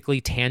physically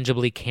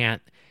tangibly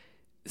can't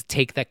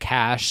take the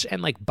cash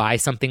and like buy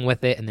something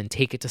with it and then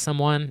take it to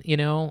someone,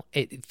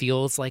 it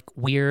feels like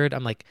weird.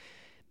 I'm like,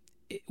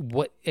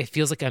 it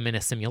feels like I'm in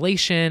a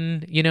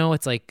simulation,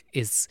 it's like,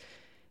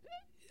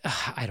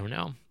 I don't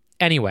know.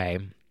 Anyway,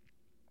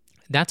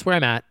 that's where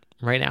I'm at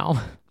right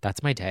now.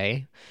 That's my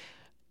day.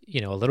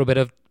 A little bit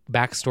of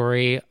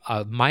backstory,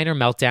 a minor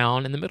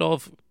meltdown in the middle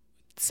of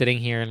sitting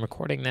here and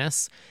recording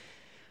this.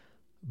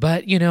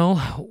 But,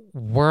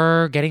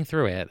 we're getting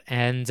through it.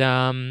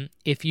 And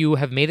if you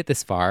have made it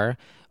this far,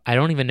 I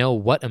don't even know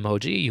what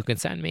emoji you can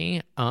send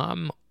me.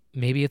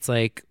 Maybe it's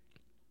like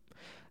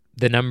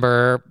the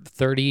number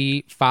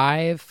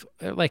 35.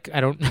 Like, I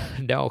don't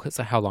know. Because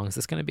how long is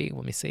this going to be?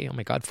 Let me see. Oh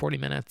my God, 40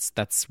 minutes.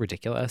 That's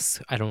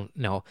ridiculous. I don't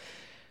know.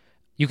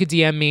 You could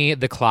DM me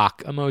the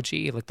clock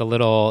emoji, like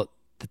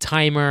the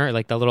timer,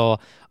 like the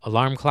little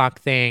alarm clock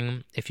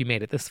thing, if you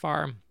made it this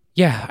far.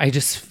 Yeah, I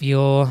just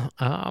feel,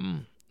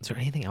 is there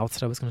anything else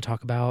that I was going to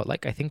talk about?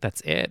 Like, I think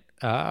that's it.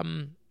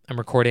 I'm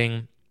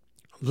recording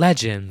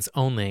Legends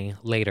only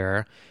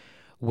later,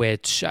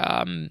 which,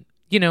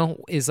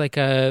 is like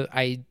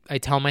I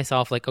tell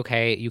myself like,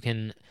 okay, you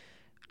can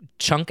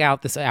chunk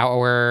out this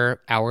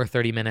hour,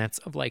 30 minutes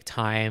of like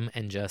time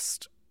and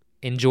just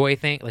enjoy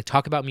things, like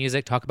talk about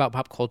music, talk about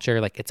pop culture.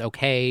 Like, it's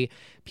okay.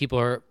 People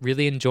are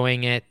really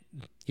enjoying it.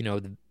 You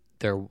know,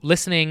 they're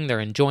listening, they're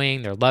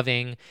enjoying, they're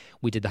loving.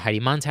 We did the Heidi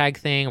Montag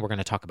thing. We're going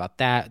to talk about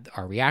that,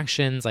 our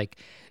reactions. Like,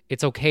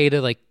 it's okay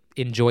to like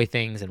enjoy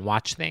things and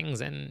watch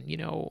things and, you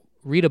know,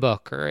 read a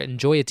book or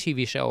enjoy a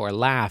TV show or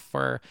laugh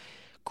or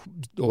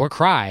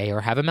cry or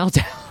have a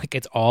meltdown. Like,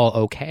 it's all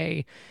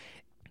okay.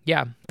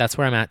 Yeah, that's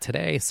where I'm at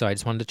today. So I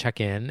just wanted to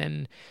check in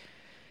and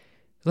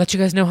let you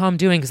guys know how I'm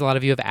doing, because a lot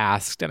of you have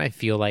asked, and I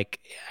feel like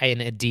in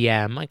a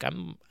DM, like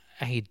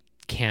I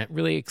can't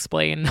really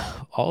explain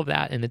all of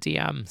that in a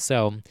DM.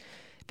 So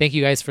thank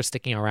you guys for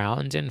sticking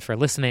around and for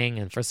listening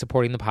and for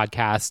supporting the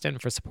podcast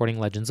and for supporting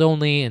Legends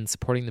Only and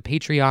supporting the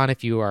Patreon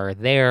if you are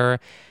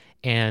there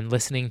and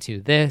listening to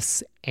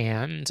this.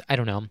 And I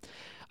don't know,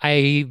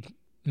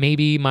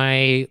 maybe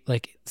my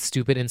like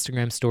stupid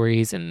Instagram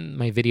stories and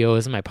my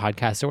videos and my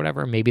podcast or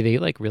whatever, maybe they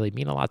like really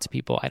mean a lot to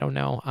people. I don't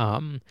know.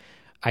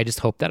 I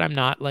just hope that I'm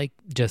not like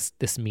just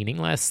this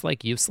meaningless,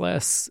 like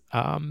useless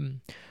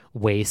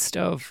waste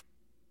of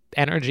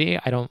energy.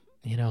 I don't,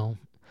 you know.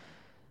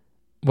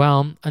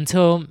 Well,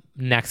 until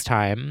next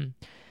time.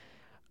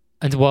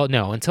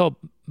 Until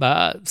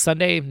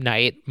Sunday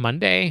night,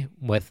 Monday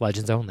with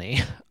Legends Only.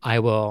 I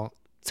will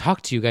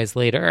talk to you guys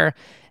later.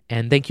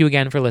 And thank you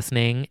again for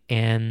listening.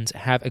 And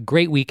have a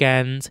great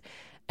weekend.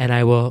 And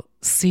I will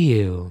see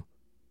you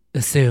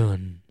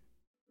soon.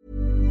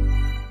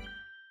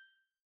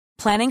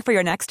 Planning for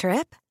your next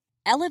trip?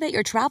 Elevate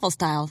your travel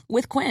style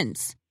with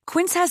Quince.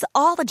 Quince has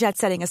all the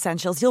jet-setting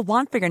essentials you'll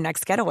want for your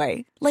next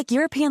getaway, like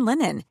European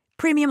linen,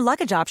 premium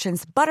luggage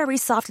options, buttery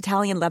soft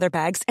Italian leather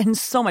bags, and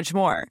so much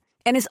more.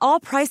 And is all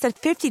priced at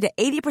 50 to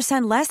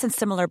 80% less than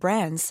similar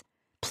brands.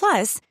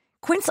 Plus,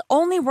 Quince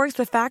only works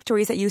with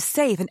factories that use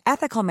safe and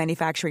ethical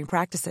manufacturing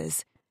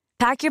practices.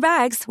 Pack your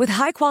bags with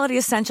high-quality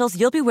essentials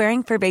you'll be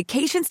wearing for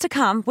vacations to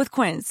come with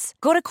Quince.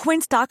 Go to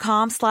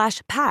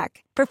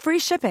quince.com/pack for free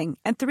shipping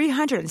and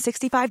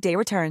 365-day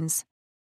returns.